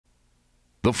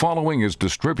The following is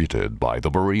distributed by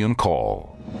the Berean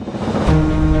Call.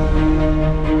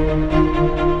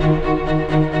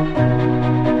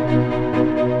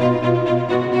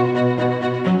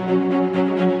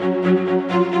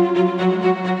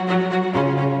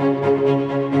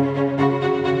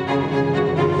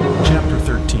 Chapter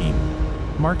 13.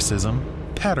 Marxism,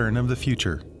 Pattern of the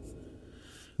Future.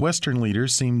 Western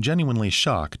leaders seemed genuinely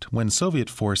shocked when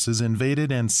Soviet forces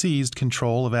invaded and seized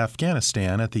control of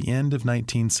Afghanistan at the end of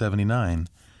 1979.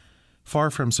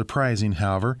 Far from surprising,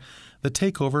 however, the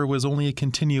takeover was only a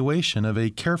continuation of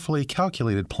a carefully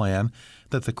calculated plan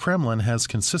that the Kremlin has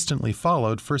consistently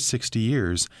followed for 60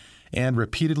 years and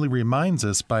repeatedly reminds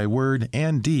us by word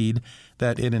and deed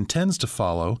that it intends to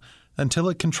follow until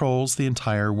it controls the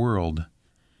entire world.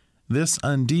 This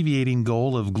undeviating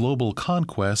goal of global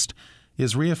conquest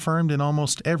is reaffirmed in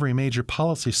almost every major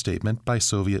policy statement by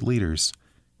Soviet leaders.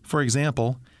 For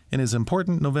example, in his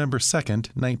important November 2,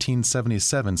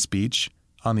 1977 speech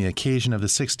on the occasion of the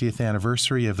 60th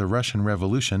anniversary of the Russian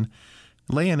Revolution,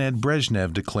 Leonid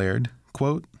Brezhnev declared,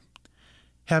 quote,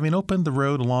 "Having opened the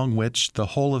road along which the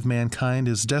whole of mankind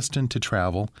is destined to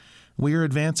travel, we are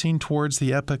advancing towards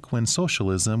the epoch when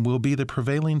socialism will be the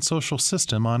prevailing social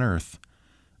system on earth.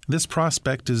 This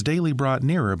prospect is daily brought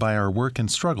nearer by our work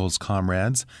and struggles,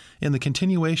 comrades, in the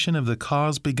continuation of the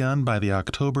cause begun by the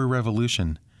October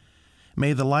Revolution.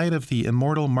 May the light of the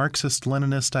immortal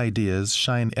Marxist-Leninist ideas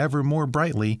shine ever more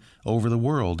brightly over the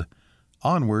world,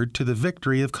 onward to the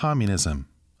victory of communism."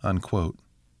 Unquote.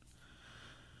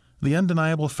 The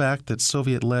undeniable fact that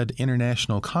Soviet-led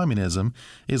international communism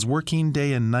is working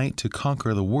day and night to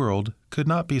conquer the world could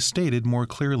not be stated more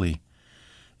clearly.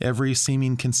 Every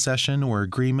seeming concession or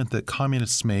agreement that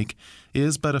communists make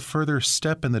is but a further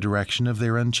step in the direction of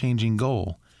their unchanging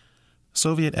goal.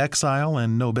 Soviet exile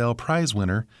and Nobel Prize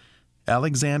winner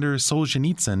Alexander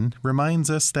Solzhenitsyn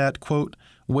reminds us that, quote,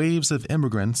 "waves of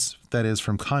immigrants, that is,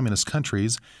 from communist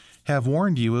countries, have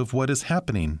warned you of what is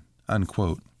happening,"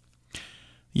 unquote.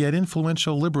 Yet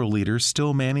influential liberal leaders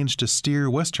still manage to steer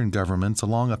Western governments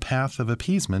along a path of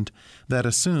appeasement that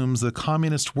assumes the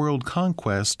communist world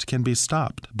conquest can be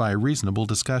stopped by reasonable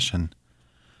discussion.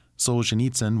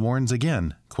 Solzhenitsyn warns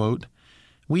again, quote,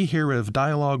 "We hear of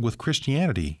dialogue with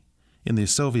Christianity. In the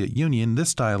Soviet Union,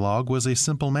 this dialogue was a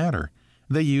simple matter.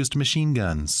 They used machine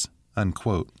guns,"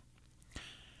 unquote.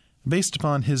 Based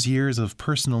upon his years of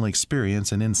personal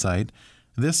experience and insight,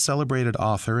 this celebrated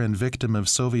author and victim of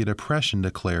Soviet oppression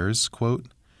declares, quote,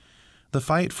 "The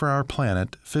fight for our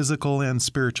planet, physical and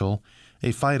spiritual,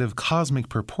 a fight of cosmic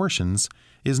proportions,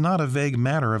 is not a vague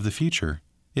matter of the future.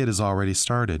 It has already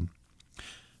started.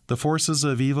 The forces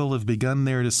of evil have begun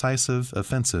their decisive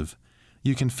offensive.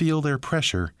 You can feel their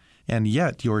pressure, and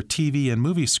yet your TV and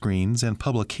movie screens and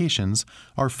publications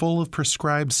are full of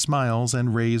prescribed smiles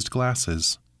and raised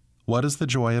glasses. What is the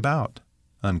joy about?"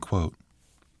 Unquote.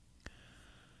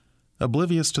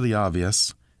 Oblivious to the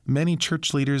obvious, many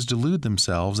church leaders delude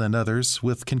themselves and others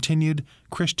with continued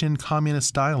Christian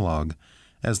communist dialogue,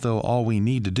 as though all we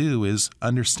need to do is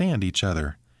understand each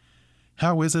other.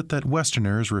 How is it that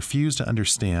Westerners refuse to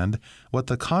understand what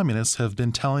the communists have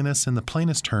been telling us in the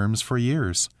plainest terms for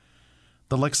years?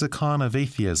 The Lexicon of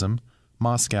Atheism,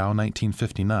 Moscow,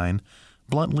 1959,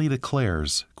 bluntly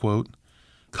declares, quote,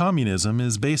 "Communism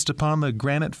is based upon the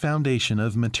granite foundation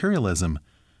of materialism,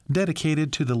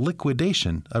 dedicated to the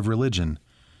liquidation of religion.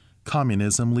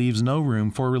 Communism leaves no room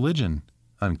for religion,"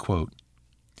 unquote.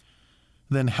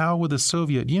 Then how would the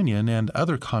Soviet Union and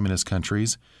other communist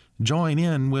countries join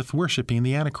in with worshiping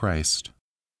the Antichrist?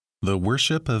 The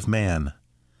worship of man.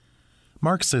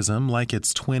 Marxism, like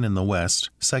its twin in the West,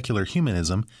 secular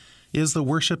humanism, is the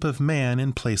worship of man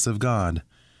in place of God.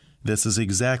 This is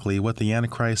exactly what the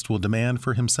Antichrist will demand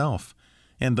for himself,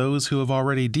 and those who have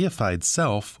already deified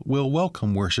self will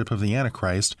welcome worship of the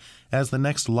Antichrist as the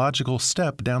next logical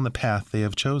step down the path they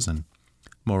have chosen.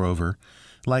 Moreover,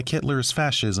 like Hitler's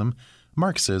fascism,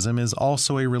 Marxism is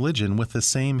also a religion with the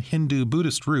same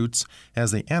Hindu-Buddhist roots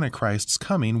as the Antichrist's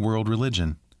coming world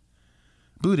religion.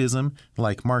 Buddhism,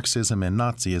 like Marxism and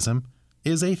Nazism,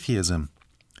 is atheism.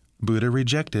 Buddha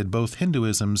rejected both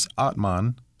Hinduism's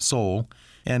Atman, soul,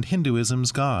 and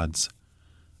Hinduism's gods.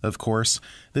 Of course,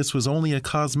 this was only a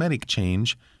cosmetic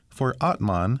change, for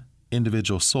Atman,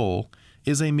 individual soul,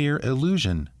 is a mere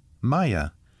illusion, Maya,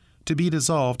 to be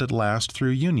dissolved at last through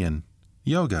union,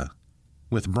 yoga,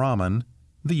 with Brahman,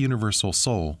 the universal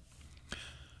soul.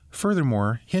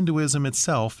 Furthermore, Hinduism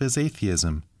itself is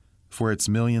atheism, for its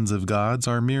millions of gods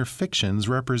are mere fictions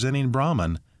representing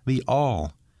Brahman, the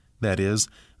all, that is,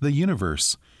 the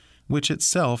universe, which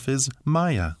itself is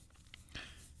Maya.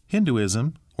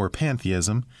 Hinduism, or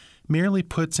pantheism, merely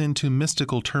puts into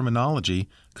mystical terminology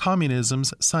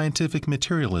communism's scientific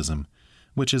materialism,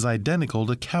 which is identical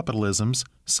to capitalism's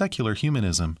secular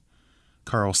humanism.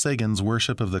 Carl Sagan's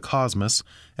worship of the cosmos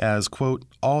as, quote,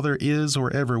 all there is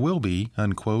or ever will be,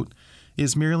 unquote,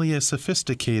 is merely a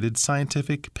sophisticated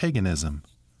scientific paganism.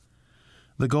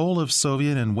 The goal of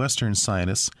Soviet and Western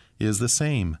scientists is the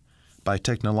same: by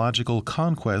technological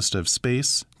conquest of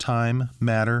space, time,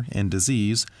 matter, and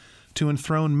disease, to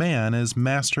enthrone man as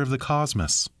master of the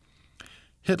cosmos.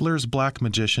 Hitler's black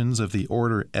magicians of the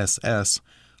Order SS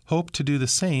hoped to do the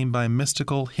same by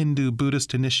mystical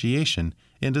Hindu-Buddhist initiation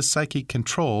into psychic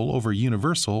control over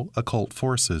universal occult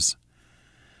forces.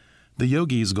 The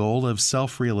yogi's goal of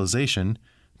self-realization,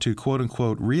 to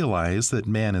quote-unquote realize that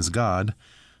man is God,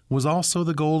 was also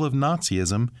the goal of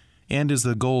Nazism and is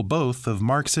the goal both of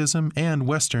Marxism and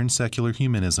Western secular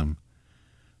humanism.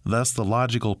 Thus, the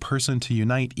logical person to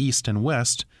unite East and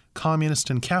West, communist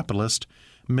and capitalist,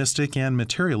 mystic and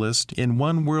materialist in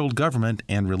one world government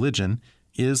and religion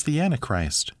is the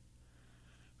Antichrist.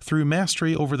 Through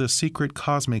mastery over the secret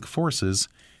cosmic forces,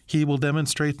 he will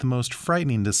demonstrate the most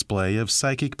frightening display of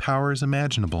psychic powers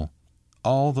imaginable.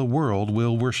 All the world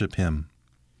will worship him.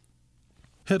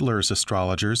 Hitler's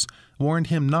astrologers warned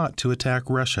him not to attack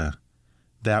Russia.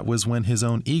 That was when his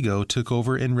own ego took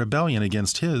over in rebellion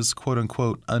against his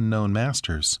quote-unquote unknown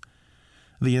masters.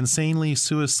 The insanely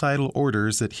suicidal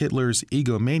orders that Hitler's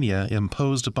egomania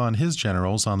imposed upon his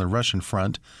generals on the Russian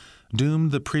front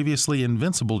doomed the previously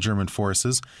invincible German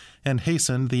forces and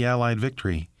hastened the Allied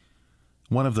victory.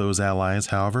 One of those allies,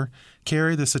 however,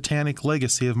 carried the satanic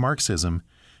legacy of Marxism,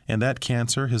 and that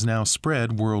cancer has now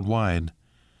spread worldwide.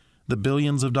 The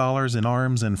billions of dollars in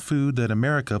arms and food that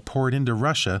America poured into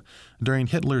Russia during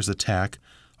Hitler's attack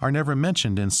are never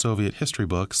mentioned in Soviet history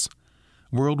books.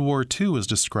 World War II was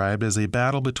described as a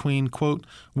battle between, quote,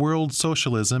 world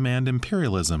socialism and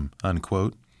imperialism,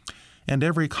 unquote. And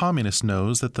every communist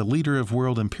knows that the leader of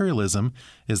world imperialism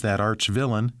is that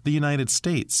arch-villain, the United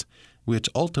States, which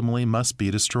ultimately must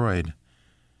be destroyed.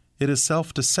 It is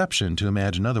self-deception to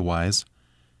imagine otherwise.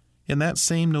 In that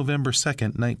same November 2,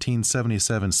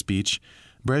 1977 speech,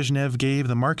 Brezhnev gave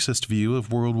the Marxist view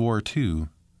of World War II,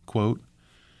 quote,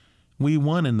 we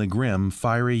won in the grim,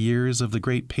 fiery years of the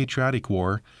Great Patriotic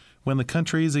War, when the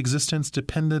country's existence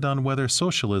depended on whether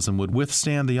socialism would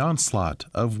withstand the onslaught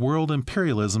of world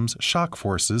imperialism's shock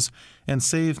forces and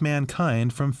save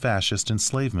mankind from fascist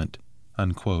enslavement,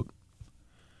 unquote.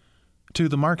 To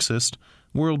the Marxist,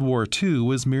 World War II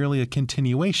was merely a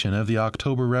continuation of the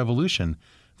October Revolution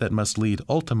that must lead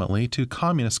ultimately to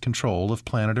communist control of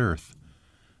planet Earth.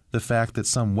 The fact that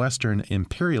some Western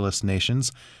imperialist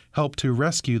nations helped to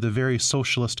rescue the very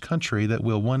socialist country that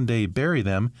will one day bury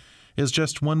them is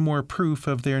just one more proof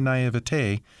of their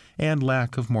naivete and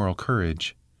lack of moral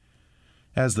courage.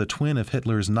 As the twin of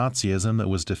Hitler's Nazism that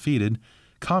was defeated,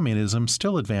 communism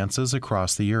still advances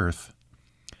across the earth.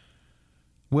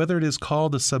 Whether it is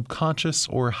called the subconscious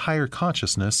or higher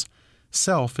consciousness,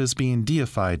 self is being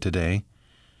deified today.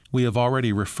 We have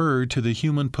already referred to the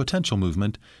human potential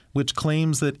movement, which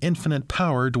claims that infinite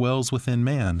power dwells within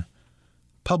man.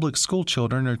 Public school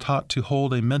children are taught to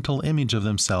hold a mental image of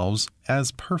themselves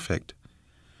as perfect.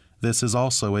 This is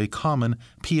also a common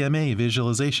PMA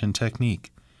visualization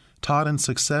technique, taught in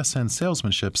success and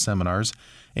salesmanship seminars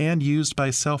and used by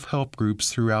self-help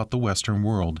groups throughout the Western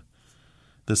world.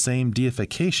 The same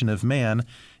deification of man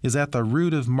is at the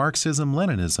root of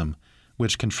Marxism-Leninism,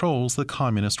 which controls the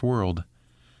communist world.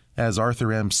 As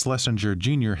Arthur M. Schlesinger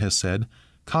Jr. has said,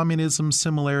 communism's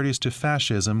similarities to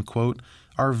fascism, quote,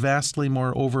 are vastly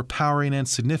more overpowering and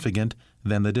significant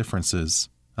than the differences,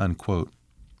 unquote.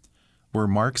 Were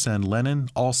Marx and Lenin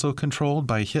also controlled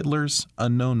by Hitler's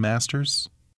unknown masters?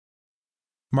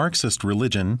 Marxist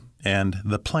religion and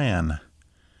the plan.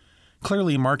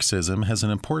 Clearly, Marxism has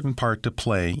an important part to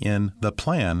play in the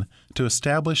plan to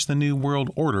establish the new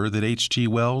world order that H.G.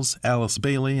 Wells, Alice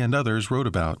Bailey, and others wrote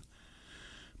about.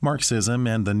 Marxism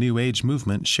and the New Age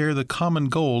movement share the common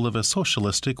goal of a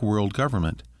socialistic world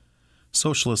government.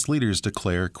 Socialist leaders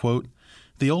declare, quote,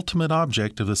 the ultimate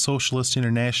object of the Socialist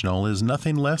International is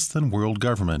nothing less than world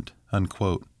government,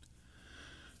 unquote.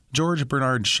 George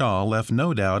Bernard Shaw left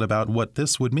no doubt about what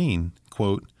this would mean,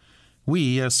 quote,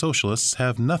 we as socialists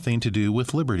have nothing to do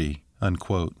with liberty,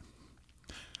 unquote.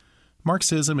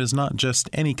 Marxism is not just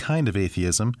any kind of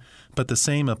atheism, but the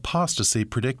same apostasy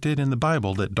predicted in the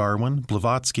Bible that Darwin,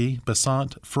 Blavatsky,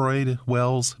 Besant, Freud,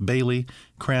 Wells, Bailey,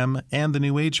 Krem, and the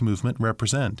New Age movement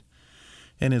represent.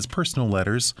 In his personal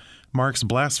letters, Marx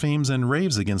blasphemes and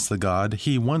raves against the God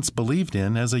he once believed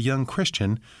in as a young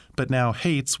Christian, but now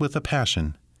hates with a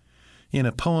passion. In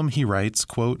a poem he writes,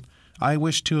 quote, I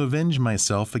wish to avenge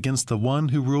myself against the one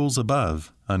who rules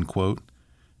above, unquote.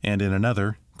 And in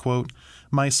another, quote,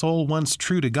 my soul once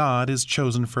true to God is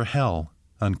chosen for hell,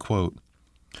 unquote.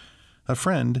 A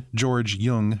friend, George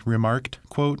Jung, remarked,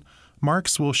 quote,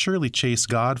 Marx will surely chase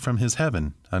God from his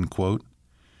heaven, unquote.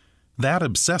 That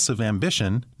obsessive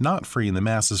ambition, not freeing the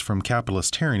masses from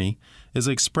capitalist tyranny, is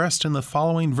expressed in the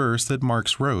following verse that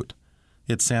Marx wrote.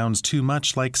 It sounds too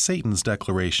much like Satan's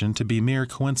declaration to be mere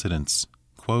coincidence.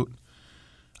 Quote,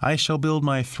 I shall build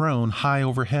my throne high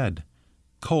overhead.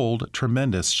 Cold,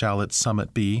 tremendous shall its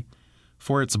summit be.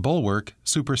 For its bulwark,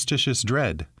 superstitious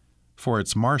dread. For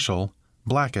its marshal,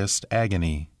 blackest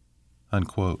agony.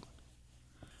 Unquote.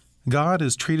 God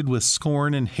is treated with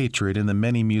scorn and hatred in the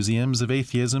many museums of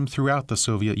atheism throughout the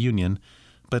Soviet Union,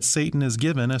 but Satan is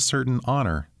given a certain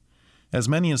honor. As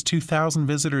many as 2,000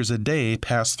 visitors a day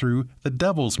pass through the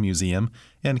Devil's Museum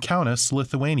in Kaunas,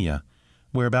 Lithuania,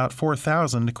 where about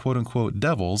 4,000 quote-unquote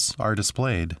devils are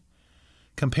displayed.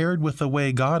 Compared with the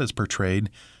way God is portrayed,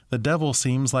 the devil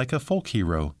seems like a folk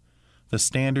hero. The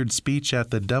standard speech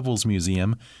at the Devil's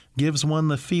Museum gives one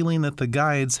the feeling that the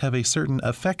guides have a certain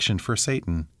affection for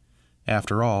Satan.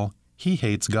 After all, he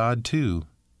hates God too.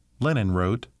 Lenin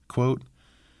wrote, quote,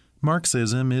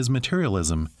 Marxism is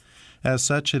materialism. As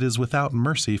such, it is without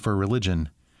mercy for religion.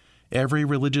 Every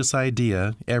religious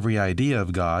idea, every idea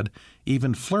of God,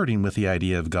 even flirting with the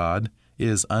idea of God,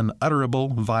 is unutterable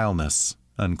vileness,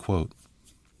 unquote.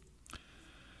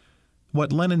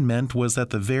 What Lenin meant was that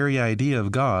the very idea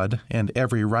of God and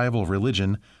every rival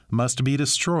religion must be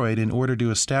destroyed in order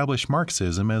to establish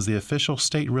Marxism as the official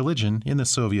state religion in the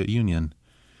Soviet Union.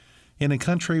 In a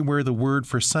country where the word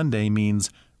for Sunday means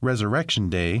Resurrection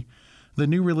Day, the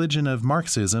new religion of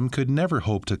Marxism could never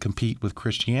hope to compete with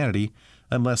Christianity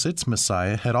unless its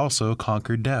Messiah had also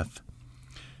conquered death.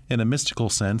 In a mystical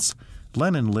sense,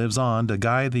 Lenin lives on to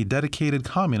guide the dedicated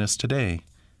communists today.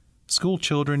 School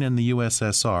children in the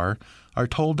USSR are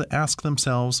told to ask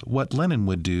themselves what Lenin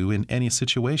would do in any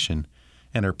situation,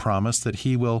 and are promised that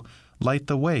he will light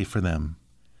the way for them.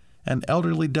 An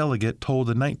elderly delegate told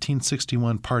the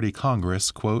 1961 Party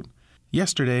Congress, quote,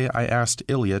 Yesterday I asked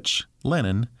Ilyich,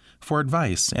 Lenin, for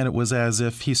advice, and it was as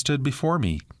if he stood before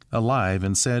me, alive,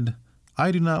 and said,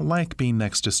 I do not like being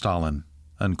next to Stalin,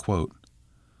 unquote.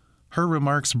 Her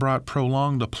remarks brought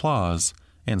prolonged applause,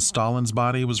 and Stalin's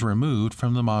body was removed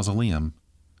from the mausoleum.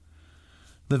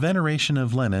 The veneration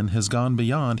of Lenin has gone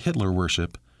beyond Hitler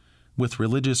worship. With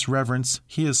religious reverence,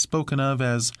 he is spoken of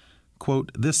as,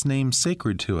 quote, this name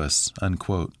sacred to us,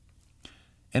 unquote.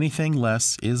 Anything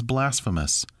less is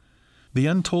blasphemous. The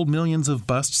untold millions of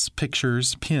busts,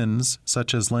 pictures, pins,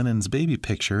 such as Lenin's baby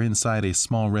picture inside a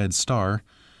small red star,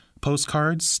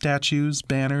 postcards, statues,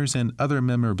 banners, and other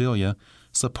memorabilia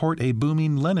support a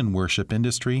booming Lenin worship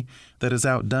industry that is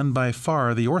outdone by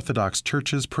far the Orthodox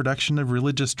Church's production of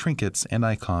religious trinkets and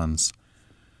icons.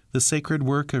 The sacred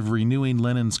work of renewing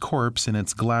Lenin's corpse in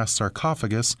its glass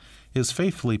sarcophagus is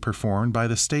faithfully performed by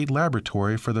the State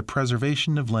Laboratory for the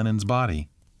Preservation of Lenin's Body.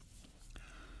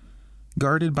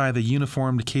 Guarded by the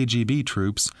uniformed KGB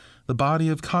troops, the body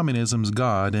of communism's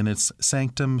God in its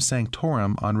Sanctum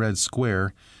Sanctorum on Red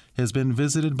Square has been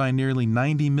visited by nearly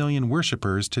 90 million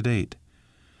worshippers to date.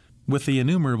 With the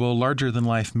innumerable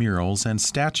larger-than-life murals and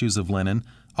statues of Lenin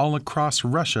all across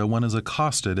Russia, one is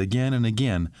accosted again and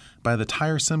again by the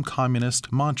tiresome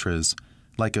communist mantras,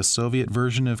 like a Soviet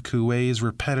version of Coué's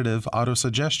repetitive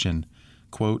autosuggestion,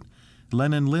 quote,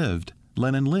 Lenin lived,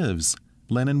 Lenin lives,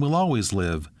 Lenin will always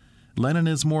live, Lenin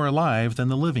is more alive than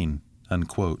the living,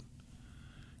 unquote.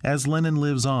 As Lenin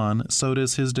lives on, so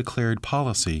does his declared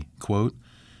policy, quote,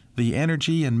 the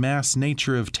energy and mass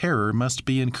nature of terror must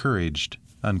be encouraged,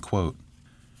 unquote.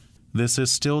 This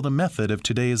is still the method of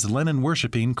today's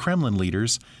Lenin-worshipping Kremlin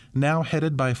leaders, now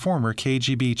headed by former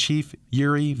KGB chief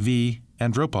Yuri V.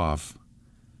 Andropov.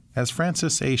 As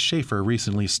Francis A. Schaeffer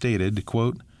recently stated,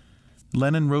 quote,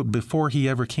 Lenin wrote before he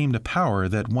ever came to power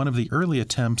that one of the early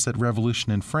attempts at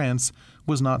revolution in France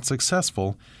was not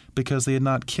successful because they had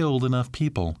not killed enough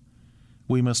people.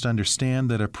 We must understand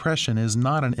that oppression is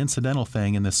not an incidental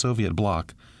thing in the Soviet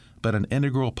bloc, but an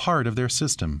integral part of their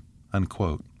system,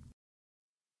 unquote.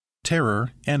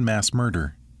 Terror and mass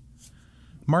murder.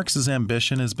 Marx's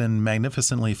ambition has been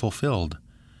magnificently fulfilled.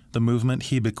 The movement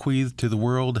he bequeathed to the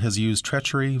world has used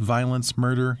treachery, violence,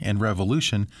 murder, and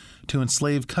revolution to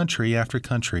enslave country after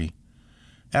country.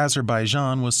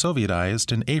 Azerbaijan was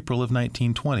Sovietized in April of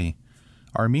 1920,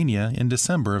 Armenia in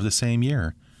December of the same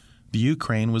year. The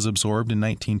Ukraine was absorbed in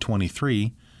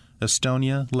 1923.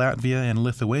 Estonia, Latvia, and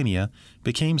Lithuania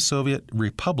became Soviet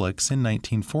republics in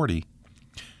 1940.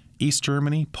 East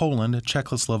Germany, Poland,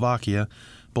 Czechoslovakia,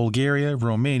 Bulgaria,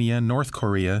 Romania, North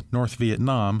Korea, North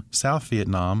Vietnam, South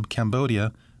Vietnam,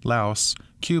 Cambodia, Laos,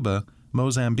 Cuba,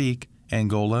 Mozambique,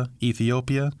 Angola,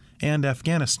 Ethiopia, and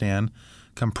Afghanistan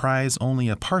comprise only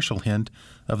a partial hint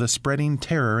of the spreading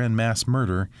terror and mass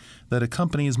murder that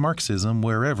accompanies Marxism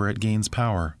wherever it gains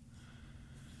power.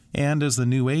 And as the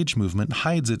New Age movement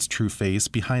hides its true face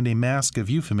behind a mask of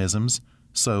euphemisms,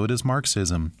 so does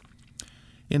Marxism.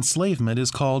 Enslavement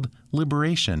is called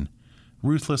liberation,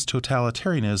 ruthless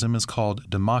totalitarianism is called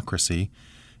democracy,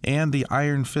 and the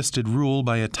iron-fisted rule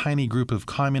by a tiny group of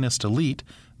communist elite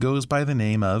goes by the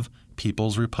name of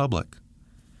People's Republic.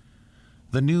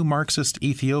 The new Marxist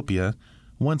Ethiopia,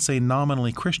 once a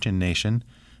nominally Christian nation,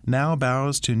 now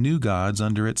bows to new gods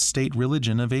under its state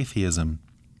religion of atheism.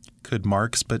 Could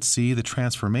Marx but see the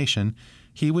transformation,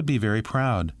 he would be very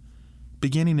proud.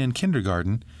 Beginning in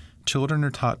kindergarten, children are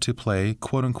taught to play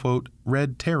quote-unquote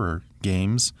Red Terror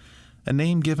games, a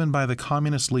name given by the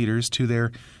communist leaders to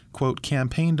their quote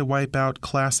campaign to wipe out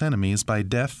class enemies by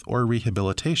death or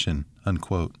rehabilitation,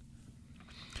 unquote.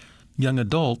 Young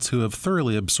adults who have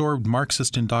thoroughly absorbed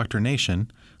Marxist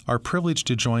indoctrination are privileged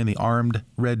to join the armed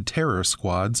Red Terror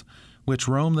squads, which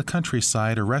roam the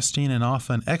countryside arresting and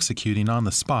often executing on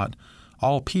the spot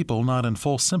all people not in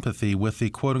full sympathy with the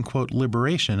quote-unquote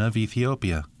liberation of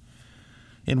Ethiopia.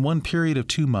 In one period of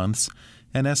 2 months,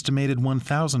 an estimated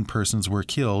 1,000 persons were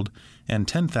killed and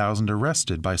 10,000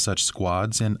 arrested by such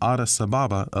squads in Addis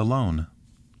Ababa alone.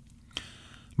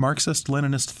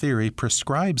 Marxist-Leninist theory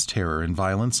prescribes terror and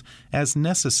violence as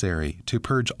necessary to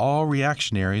purge all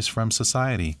reactionaries from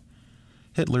society.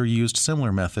 Hitler used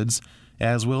similar methods,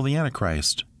 as will the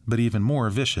Antichrist, but even more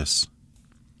vicious.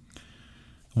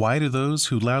 Why do those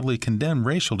who loudly condemn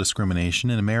racial discrimination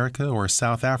in America or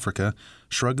South Africa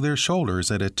shrug their shoulders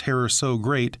at a terror so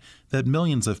great that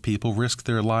millions of people risk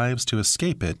their lives to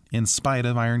escape it in spite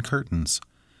of Iron Curtains?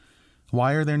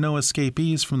 Why are there no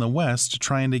escapees from the West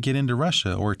trying to get into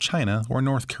Russia or China or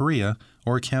North Korea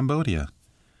or Cambodia?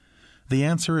 The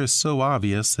answer is so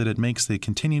obvious that it makes the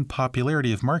continued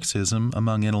popularity of Marxism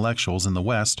among intellectuals in the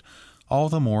West all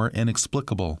the more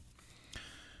inexplicable.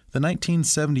 The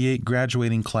 1978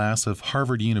 graduating class of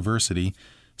Harvard University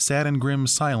sat in grim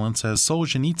silence as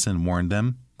Solzhenitsyn warned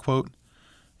them, quote,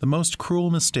 "The most cruel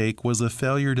mistake was the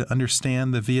failure to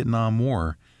understand the Vietnam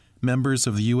War. Members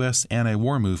of the U.S.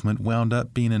 anti-war movement wound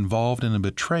up being involved in a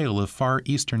betrayal of Far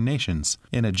Eastern nations,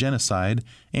 in a genocide,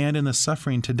 and in the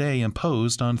suffering today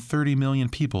imposed on 30 million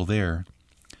people there.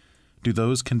 Do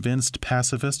those convinced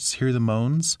pacifists hear the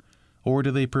moans, or do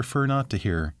they prefer not to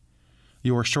hear?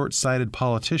 Your short-sighted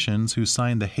politicians who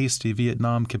signed the hasty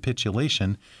Vietnam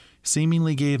capitulation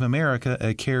seemingly gave America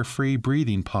a carefree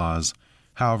breathing pause.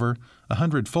 However,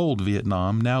 100-fold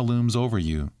Vietnam now looms over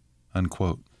you."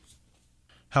 Unquote.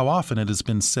 How often it has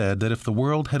been said that if the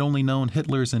world had only known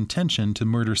Hitler's intention to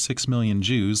murder 6 million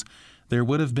Jews, there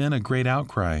would have been a great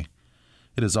outcry.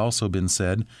 It has also been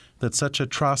said that such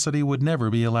atrocity would never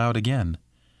be allowed again.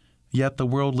 Yet the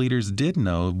world leaders did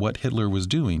know what Hitler was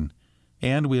doing,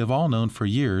 and we have all known for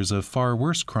years of far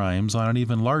worse crimes on an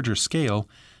even larger scale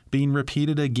being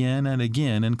repeated again and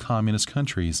again in communist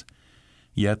countries.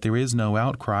 Yet there is no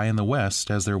outcry in the West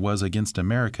as there was against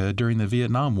America during the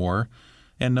Vietnam War,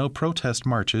 and no protest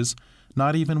marches,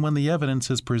 not even when the evidence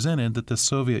is presented that the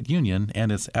Soviet Union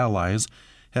and its allies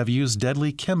have used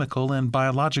deadly chemical and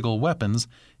biological weapons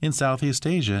in Southeast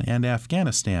Asia and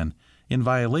Afghanistan in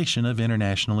violation of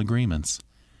international agreements.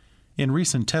 In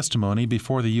recent testimony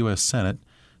before the U.S. Senate,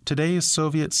 today's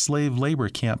Soviet slave labor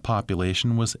camp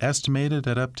population was estimated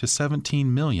at up to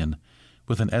 17 million,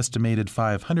 with an estimated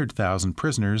 500,000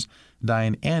 prisoners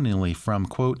dying annually from,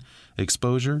 quote,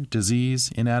 exposure,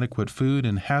 disease, inadequate food,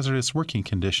 and hazardous working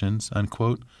conditions,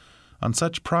 unquote, on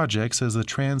such projects as the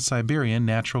Trans-Siberian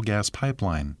Natural Gas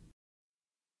Pipeline.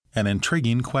 An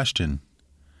intriguing question.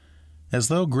 As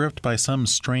though gripped by some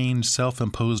strange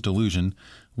self-imposed delusion,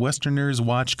 Westerners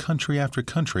watch country after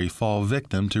country fall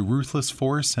victim to ruthless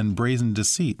force and brazen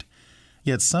deceit,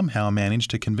 yet somehow manage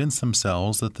to convince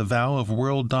themselves that the vow of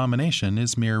world domination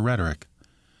is mere rhetoric.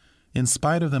 In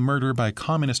spite of the murder by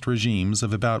communist regimes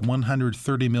of about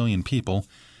 130 million people,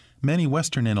 many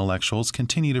Western intellectuals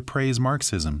continue to praise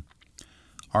Marxism.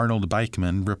 Arnold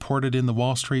Beichmann reported in the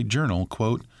Wall Street Journal,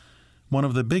 quote, "One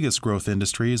of the biggest growth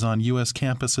industries on U.S.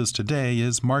 campuses today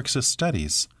is Marxist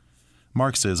studies.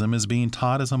 Marxism is being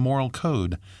taught as a moral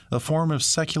code, a form of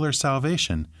secular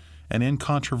salvation, an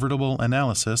incontrovertible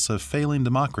analysis of failing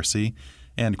democracy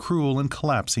and cruel and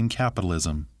collapsing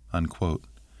capitalism." Unquote.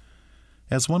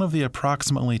 As one of the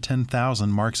approximately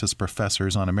 10,000 Marxist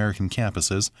professors on American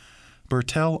campuses,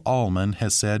 Bertel Allman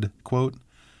has said, quote,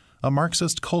 A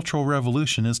Marxist cultural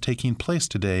revolution is taking place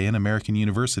today in American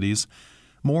universities.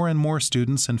 More and more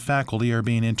students and faculty are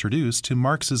being introduced to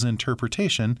Marx's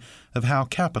interpretation of how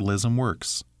capitalism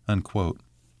works." Unquote.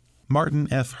 Martin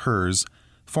F. Herz,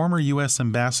 former U.S.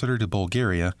 ambassador to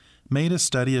Bulgaria, made a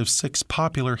study of 6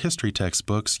 popular history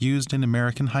textbooks used in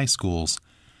American high schools.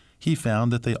 He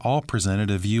found that they all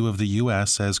presented a view of the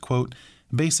U.S. as, quote,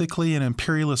 "basically an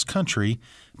imperialist country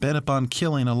bent upon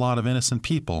killing a lot of innocent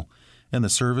people in the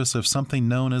service of something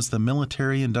known as the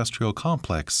military-industrial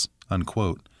complex,"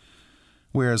 unquote.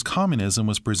 Whereas communism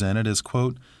was presented as,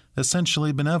 quote,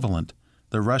 "essentially benevolent,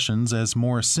 the Russians as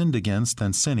more sinned against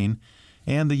than sinning,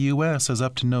 and the U.S. as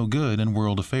up to no good in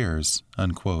world affairs,"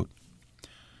 unquote.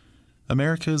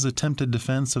 America's attempted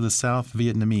defense of the South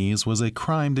Vietnamese was a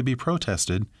crime to be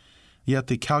protested, yet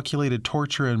the calculated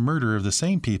torture and murder of the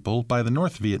same people by the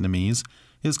North Vietnamese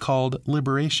is called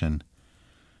liberation.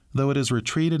 Though it has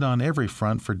retreated on every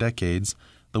front for decades,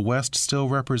 the West still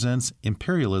represents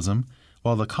imperialism,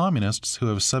 while the communists who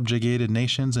have subjugated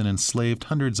nations and enslaved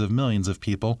hundreds of millions of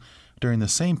people during the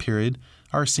same period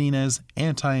are seen as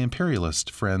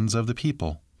anti-imperialist friends of the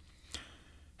people.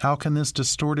 How can this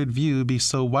distorted view be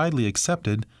so widely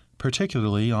accepted,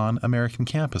 particularly on American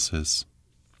campuses?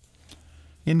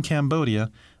 In Cambodia,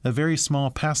 a very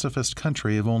small pacifist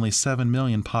country of only 7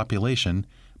 million population,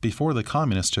 before the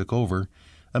communists took over,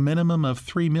 a minimum of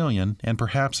 3 million and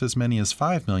perhaps as many as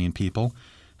 5 million people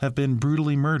have been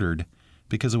brutally murdered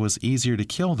because it was easier to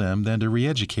kill them than to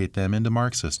re-educate them into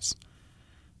Marxists.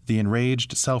 The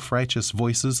enraged, self-righteous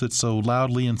voices that so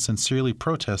loudly and sincerely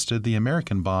protested the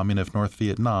American bombing of North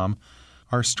Vietnam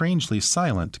are strangely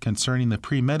silent concerning the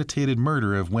premeditated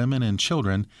murder of women and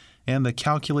children and the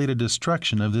calculated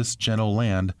destruction of this gentle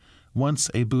land,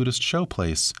 once a Buddhist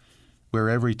showplace, where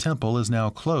every temple is now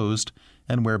closed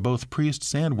and where both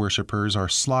priests and worshippers are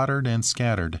slaughtered and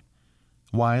scattered.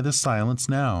 Why the silence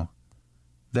now?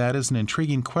 That is an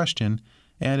intriguing question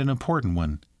and an important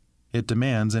one. It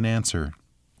demands an answer.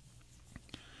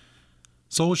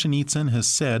 Solzhenitsyn has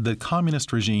said that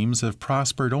communist regimes have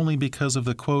prospered only because of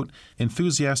the, quote,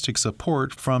 "enthusiastic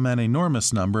support from an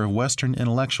enormous number of Western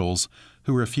intellectuals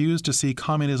who refuse to see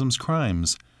communism's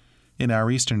crimes. In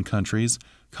our Eastern countries,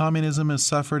 communism has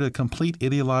suffered a complete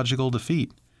ideological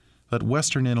defeat, but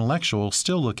Western intellectuals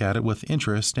still look at it with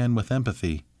interest and with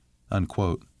empathy,"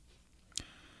 unquote.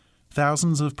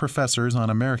 Thousands of professors on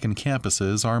American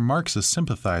campuses are Marxist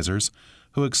sympathizers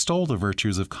who extol the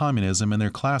virtues of communism in their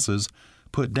classes,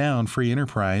 put down free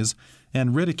enterprise,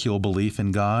 and ridicule belief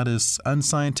in God as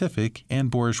unscientific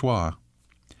and bourgeois.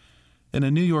 In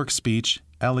a New York speech,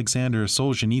 Alexander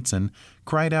Solzhenitsyn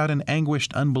cried out in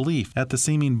anguished unbelief at the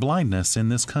seeming blindness in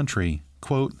this country.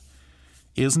 Quote,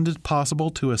 "Isn't it possible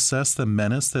to assess the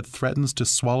menace that threatens to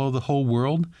swallow the whole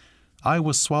world? I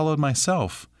was swallowed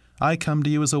myself. I come to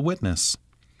you as a witness.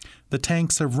 The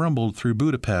tanks have rumbled through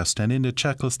Budapest and into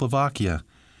Czechoslovakia,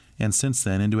 and since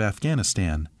then into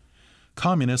Afghanistan.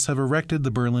 Communists have erected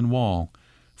the Berlin Wall.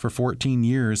 For 14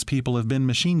 years, people have been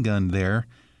machine-gunned there.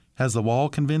 Has the wall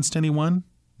convinced anyone?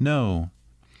 No.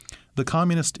 The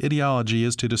communist ideology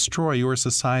is to destroy your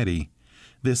society.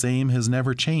 This aim has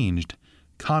never changed.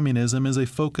 Communism is a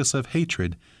focus of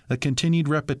hatred, a continued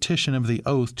repetition of the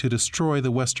oath to destroy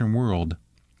the Western world.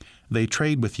 They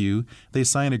trade with you, they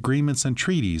sign agreements and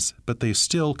treaties, but they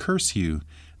still curse you.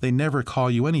 They never call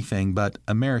you anything but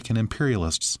American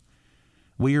imperialists.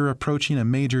 We are approaching a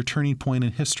major turning point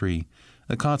in history.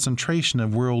 A concentration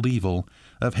of world evil,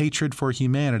 of hatred for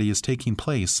humanity is taking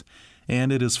place,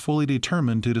 and it is fully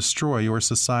determined to destroy your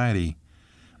society.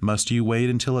 Must you wait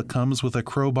until it comes with a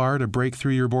crowbar to break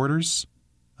through your borders?"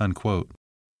 Unquote.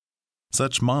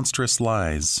 Such monstrous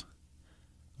lies.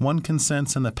 One can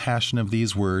sense in the passion of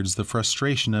these words the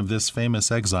frustration of this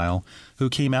famous exile who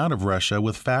came out of Russia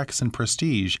with facts and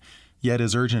prestige, yet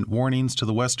his urgent warnings to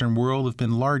the Western world have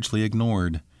been largely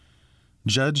ignored.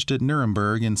 Judged at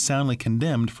Nuremberg and soundly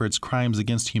condemned for its crimes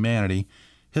against humanity,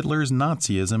 Hitler's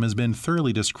Nazism has been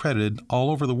thoroughly discredited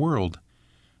all over the world.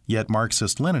 Yet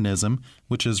Marxist-Leninism,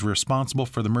 which is responsible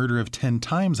for the murder of 10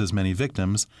 times as many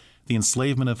victims, the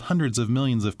enslavement of hundreds of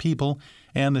millions of people,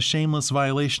 and the shameless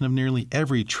violation of nearly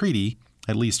every treaty,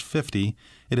 at least 50,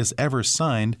 it has ever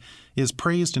signed, is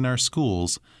praised in our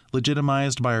schools,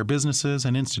 legitimized by our businesses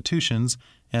and institutions,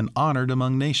 and honored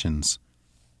among nations.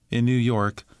 In New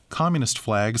York, communist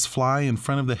flags fly in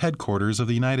front of the headquarters of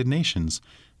the United Nations,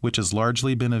 which has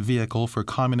largely been a vehicle for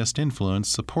communist influence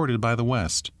supported by the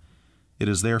West. It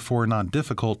is therefore not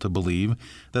difficult to believe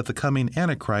that the coming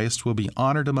Antichrist will be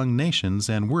honored among nations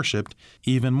and worshipped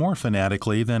even more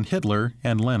fanatically than Hitler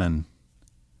and Lenin.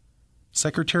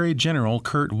 Secretary General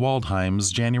Kurt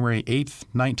Waldheim's January 8,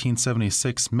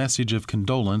 1976 message of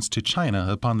condolence to China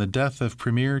upon the death of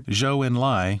Premier Zhou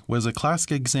Enlai was a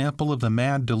classic example of the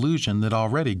mad delusion that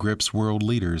already grips world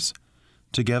leaders.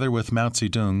 Together with Mao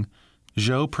Zedong,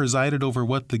 Zhou presided over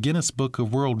what the Guinness Book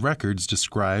of World Records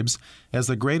describes as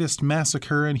the greatest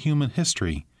massacre in human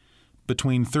history,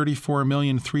 between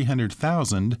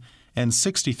 34,300,000 and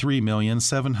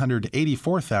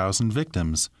 63,784,000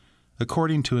 victims,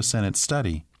 according to a Senate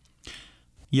study.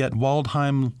 Yet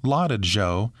Waldheim lauded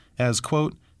Zhou as,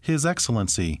 quote, His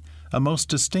Excellency, a most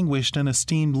distinguished and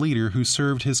esteemed leader who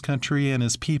served his country and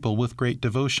his people with great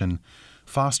devotion,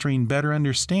 fostering better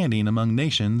understanding among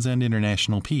nations and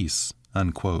international peace,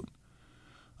 unquote.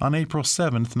 On April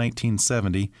 7,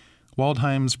 1970,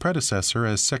 Waldheim's predecessor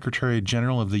as Secretary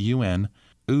General of the UN,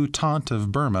 U Thant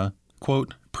of Burma,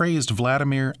 quote, praised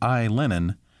Vladimir I.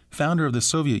 Lenin, founder of the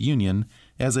Soviet Union,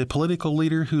 as a political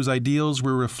leader whose ideals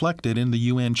were reflected in the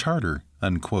UN Charter,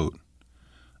 unquote.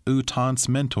 U Thant's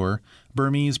mentor,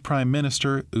 Burmese Prime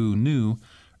Minister U Nu,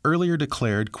 earlier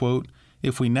declared, quote,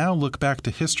 If we now look back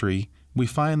to history, we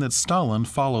find that Stalin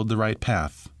followed the right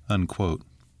path, unquote.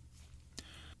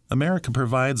 America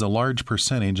provides a large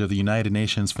percentage of the United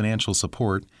Nations financial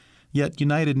support, yet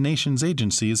United Nations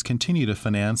agencies continue to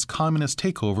finance communist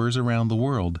takeovers around the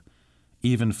world.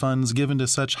 Even funds given to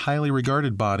such highly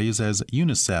regarded bodies as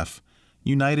UNICEF,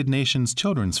 United Nations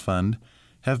Children's Fund,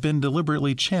 have been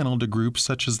deliberately channeled to groups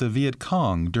such as the Viet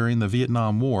Cong during the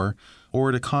Vietnam War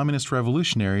or to communist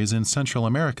revolutionaries in Central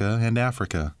America and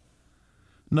Africa.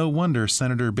 No wonder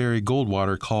Senator Barry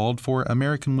Goldwater called for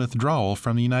American withdrawal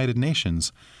from the United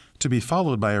Nations, to be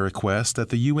followed by a request that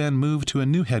the UN move to a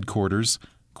new headquarters,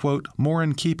 quote, more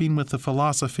in keeping with the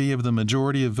philosophy of the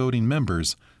majority of voting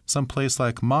members, someplace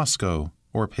like Moscow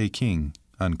or Peking,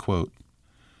 unquote.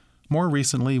 More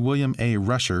recently, William A.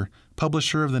 Rusher,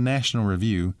 publisher of the National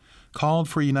Review, called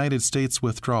for United States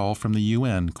withdrawal from the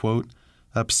UN, quote,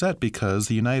 upset because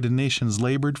the United Nations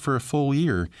labored for a full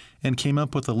year and came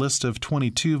up with a list of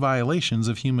 22 violations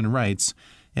of human rights,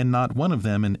 and not one of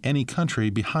them in any country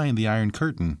behind the Iron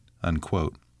Curtain,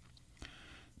 unquote.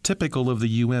 Typical of the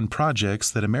UN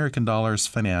projects that American dollars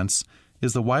finance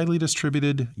is the widely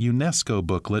distributed UNESCO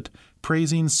booklet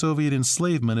praising Soviet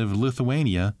enslavement of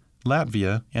Lithuania,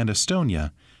 Latvia, and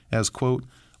Estonia as, quote,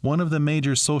 one of the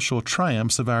major social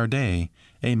triumphs of our day,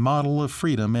 a model of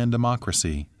freedom and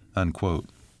democracy, unquote.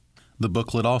 The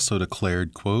booklet also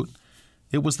declared, quote,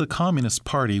 it was the Communist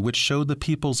Party which showed the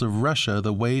peoples of Russia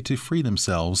the way to free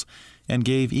themselves and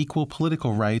gave equal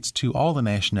political rights to all the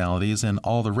nationalities and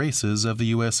all the races of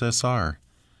the USSR.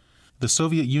 The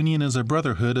Soviet Union is a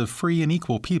brotherhood of free and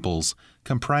equal peoples,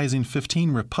 comprising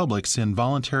 15 republics in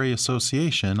voluntary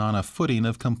association on a footing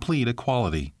of complete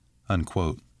equality,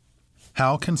 unquote.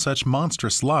 How can such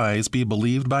monstrous lies be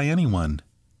believed by anyone?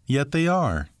 Yet they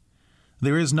are.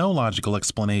 There is no logical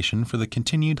explanation for the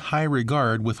continued high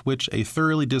regard with which a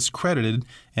thoroughly discredited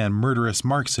and murderous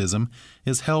Marxism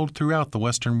is held throughout the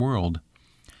Western world.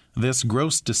 This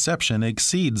gross deception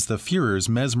exceeds the Führer's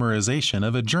mesmerization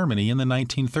of a Germany in the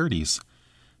 1930s.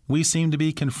 We seem to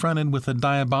be confronted with a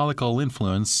diabolical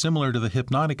influence similar to the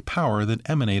hypnotic power that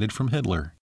emanated from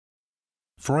Hitler.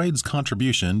 Freud's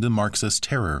contribution to Marxist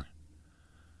terror.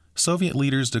 Soviet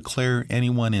leaders declare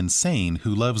anyone insane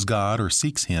who loves God or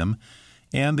seeks Him,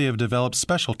 and they have developed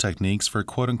special techniques for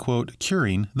quote-unquote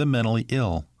curing the mentally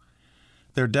ill.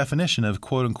 Their definition of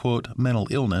quote-unquote mental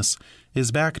illness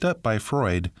is backed up by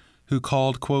Freud, who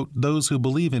called, quote, those who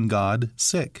believe in God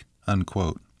sick,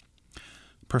 unquote.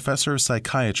 Professor of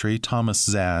psychiatry Thomas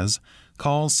Zaz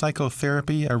calls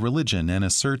psychotherapy a religion and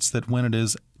asserts that when it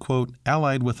is, quote,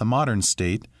 allied with the modern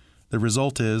state, the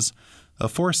result is a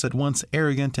force at once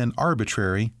arrogant and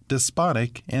arbitrary,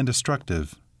 despotic and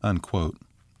destructive, unquote.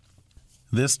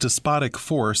 This despotic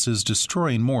force is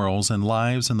destroying morals and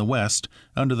lives in the West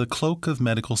under the cloak of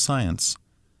medical science.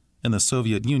 In the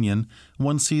Soviet Union,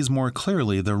 one sees more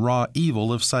clearly the raw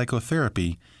evil of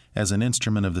psychotherapy as an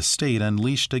instrument of the state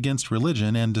unleashed against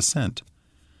religion and dissent.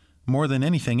 More than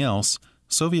anything else,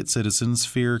 Soviet citizens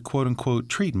fear quote-unquote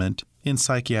treatment in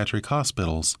psychiatric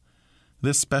hospitals.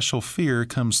 This special fear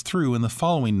comes through in the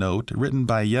following note written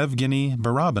by Yevgeny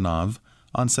Barabanov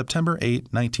on September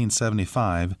 8,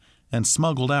 1975, and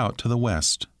smuggled out to the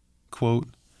West. Quote,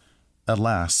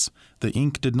 alas, the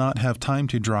ink did not have time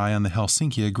to dry on the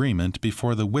Helsinki Agreement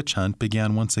before the witch hunt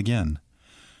began once again.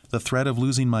 The threat of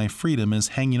losing my freedom is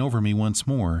hanging over me once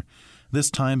more, this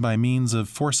time by means of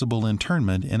forcible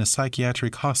internment in a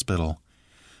psychiatric hospital.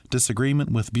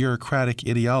 Disagreement with bureaucratic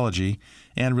ideology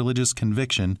and religious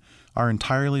conviction are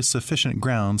entirely sufficient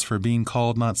grounds for being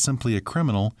called not simply a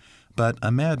criminal, but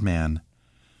a madman.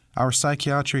 Our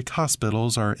psychiatric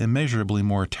hospitals are immeasurably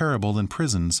more terrible than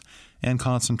prisons and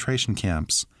concentration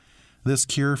camps. This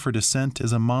cure for dissent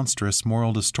is a monstrous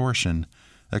moral distortion,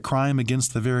 a crime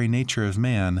against the very nature of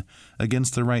man,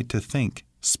 against the right to think,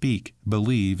 speak,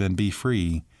 believe, and be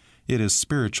free. It is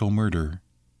spiritual murder."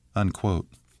 Unquote.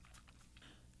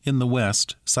 In the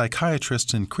West,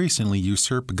 psychiatrists increasingly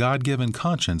usurp God-given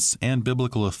conscience and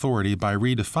biblical authority by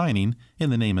redefining,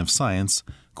 in the name of science,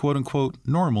 quote-unquote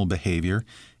normal behavior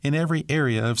in every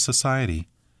area of society.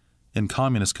 In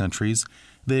communist countries,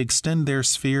 they extend their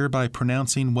sphere by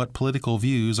pronouncing what political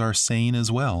views are sane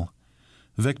as well.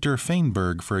 Viktor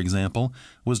Feinberg, for example,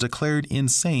 was declared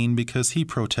insane because he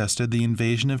protested the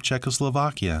invasion of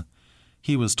Czechoslovakia.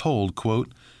 He was told,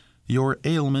 quote, "Your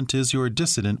ailment is your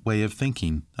dissident way of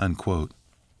thinking," unquote.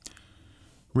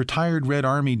 Retired Red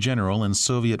Army general and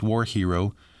Soviet war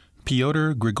hero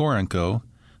Pyotr Grigorenko,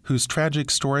 whose tragic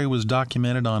story was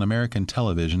documented on American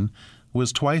television,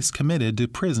 was twice committed to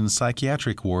prison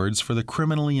psychiatric wards for the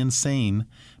criminally insane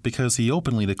because he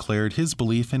openly declared his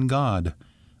belief in God,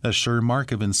 a sure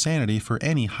mark of insanity for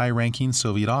any high-ranking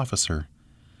Soviet officer.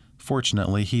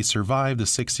 Fortunately, he survived the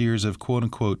 6 years of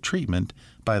quote-unquote treatment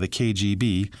by the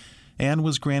KGB and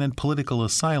was granted political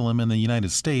asylum in the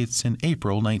United States in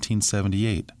April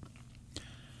 1978.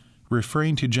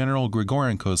 Referring to General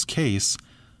Grigorenko's case,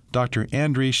 Dr.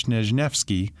 Andrei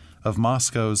Snezhnevsky of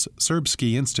Moscow's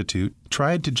Serbsky Institute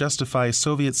tried to justify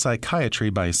Soviet psychiatry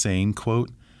by saying,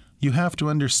 quote, "You have to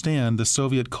understand the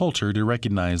Soviet culture to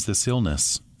recognize this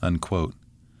illness," unquote.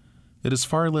 It is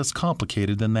far less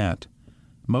complicated than that.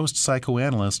 Most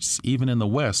psychoanalysts, even in the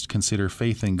West, consider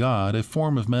faith in God a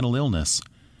form of mental illness.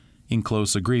 In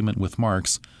close agreement with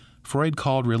Marx, Freud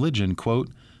called religion, quote,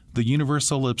 "the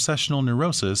universal obsessional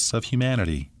neurosis of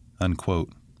humanity,"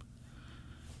 unquote.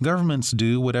 Governments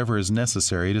do whatever is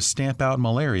necessary to stamp out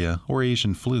malaria or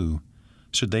Asian flu.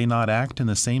 Should they not act in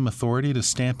the same authority to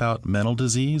stamp out mental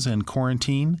disease and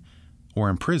quarantine, or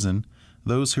imprison,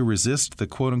 those who resist the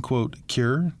quote-unquote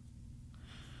cure?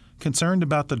 Concerned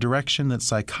about the direction that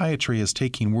psychiatry is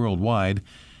taking worldwide,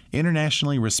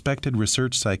 internationally respected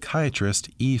research psychiatrist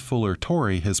E. Fuller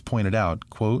Torrey has pointed out,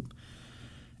 quote,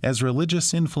 "As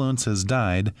religious influence has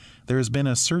died, there has been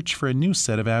a search for a new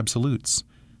set of absolutes.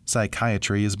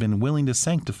 Psychiatry has been willing to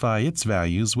sanctify its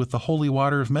values with the holy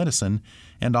water of medicine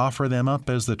and offer them up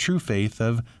as the true faith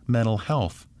of mental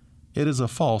health. It is a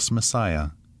false messiah,"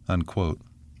 unquote.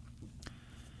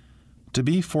 To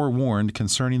be forewarned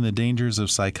concerning the dangers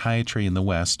of psychiatry in the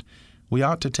West, we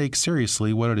ought to take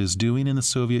seriously what it is doing in the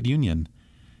Soviet Union.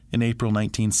 In April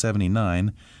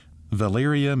 1979,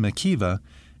 Valeria Makieva,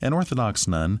 an Orthodox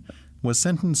nun, was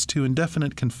sentenced to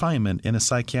indefinite confinement in a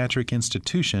psychiatric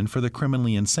institution for the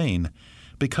criminally insane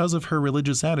because of her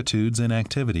religious attitudes and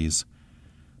activities.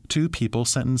 Two people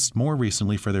sentenced more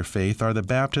recently for their faith are the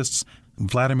Baptists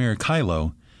Vladimir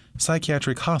Kylo,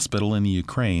 psychiatric hospital in the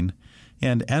Ukraine,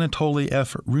 and Anatoly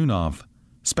F. Runov,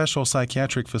 special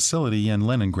psychiatric facility in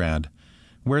Leningrad,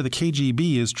 where the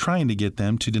KGB is trying to get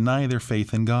them to deny their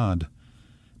faith in God.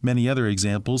 Many other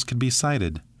examples could be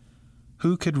cited.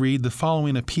 Who could read the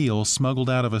following appeal smuggled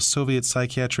out of a Soviet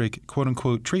psychiatric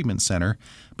quote-unquote treatment center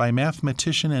by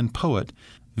mathematician and poet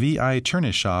V.I.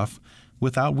 Chernyshov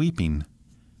without weeping?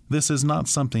 This is not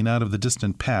something out of the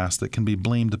distant past that can be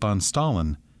blamed upon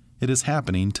Stalin. It is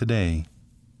happening today.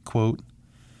 Quote,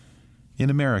 "In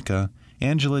America,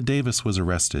 Angela Davis was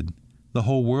arrested. The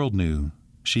whole world knew.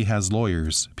 She has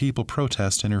lawyers. People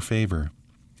protest in her favor.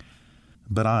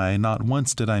 But not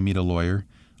once did I meet a lawyer.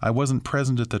 I wasn't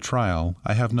present at the trial.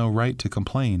 I have no right to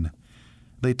complain.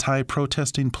 They tie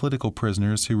protesting political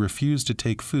prisoners who refuse to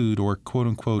take food or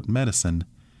quote-unquote medicine,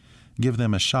 give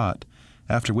them a shot,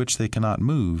 after which they cannot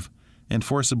move, and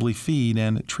forcibly feed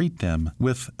and treat them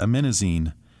with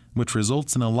amenazine, which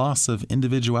results in a loss of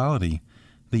individuality.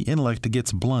 The intellect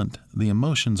gets blunt, the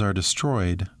emotions are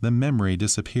destroyed, the memory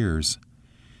disappears.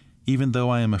 Even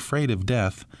though I am afraid of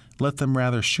death, let them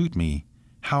rather shoot me.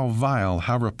 How vile,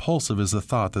 how repulsive is the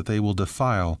thought that they will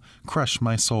defile, crush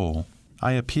my soul.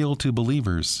 I appeal to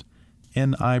believers.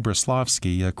 N.I.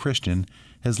 Braslovsky, a Christian,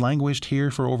 has languished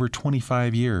here for over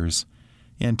 25 years.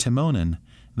 And Timonin,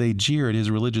 they jeer at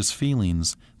his religious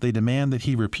feelings. They demand that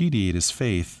he repudiate his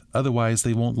faith, otherwise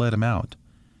they won't let him out.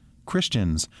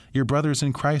 Christians, your brothers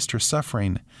in Christ are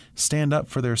suffering. Stand up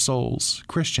for their souls.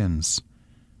 Christians.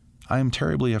 I am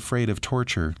terribly afraid of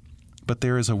torture, but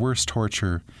there is a worse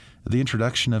torture, the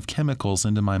introduction of chemicals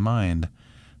into my mind.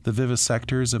 The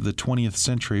vivisectors of the 20th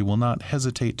century will not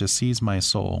hesitate to seize my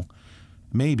soul.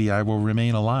 Maybe I will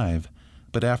remain alive,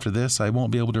 but after this I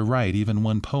won't be able to write even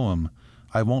one poem.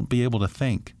 I won't be able to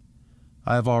think.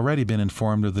 I have already been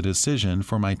informed of the decision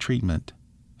for my treatment.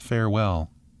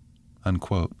 Farewell."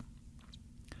 Unquote.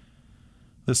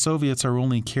 The Soviets are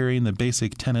only carrying the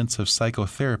basic tenets of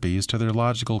psychotherapies to their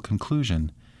logical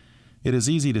conclusion. It is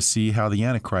easy to see how the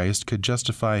Antichrist could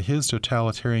justify his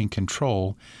totalitarian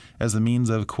control as the means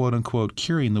of quote-unquote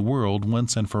curing the world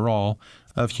once and for all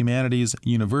of humanity's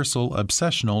universal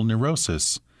obsessional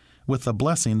neurosis, with the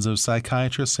blessings of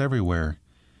psychiatrists everywhere.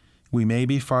 We may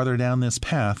be farther down this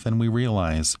path than we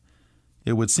realize.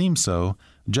 It would seem so,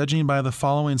 judging by the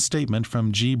following statement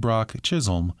from G. Brock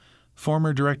Chisholm,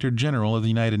 former Director General of the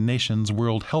United Nations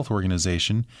World Health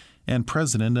Organization and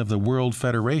President of the World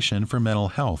Federation for Mental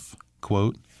Health.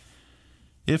 Quote,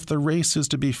 "If the race is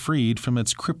to be freed from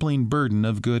its crippling burden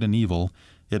of good and evil,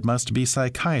 it must be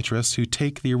psychiatrists who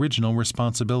take the original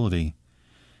responsibility.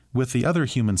 With the other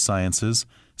human sciences,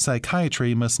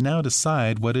 psychiatry must now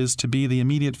decide what is to be the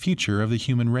immediate future of the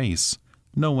human race.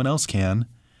 No one else can.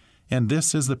 And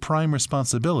this is the prime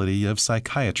responsibility of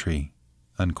psychiatry."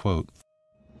 Unquote.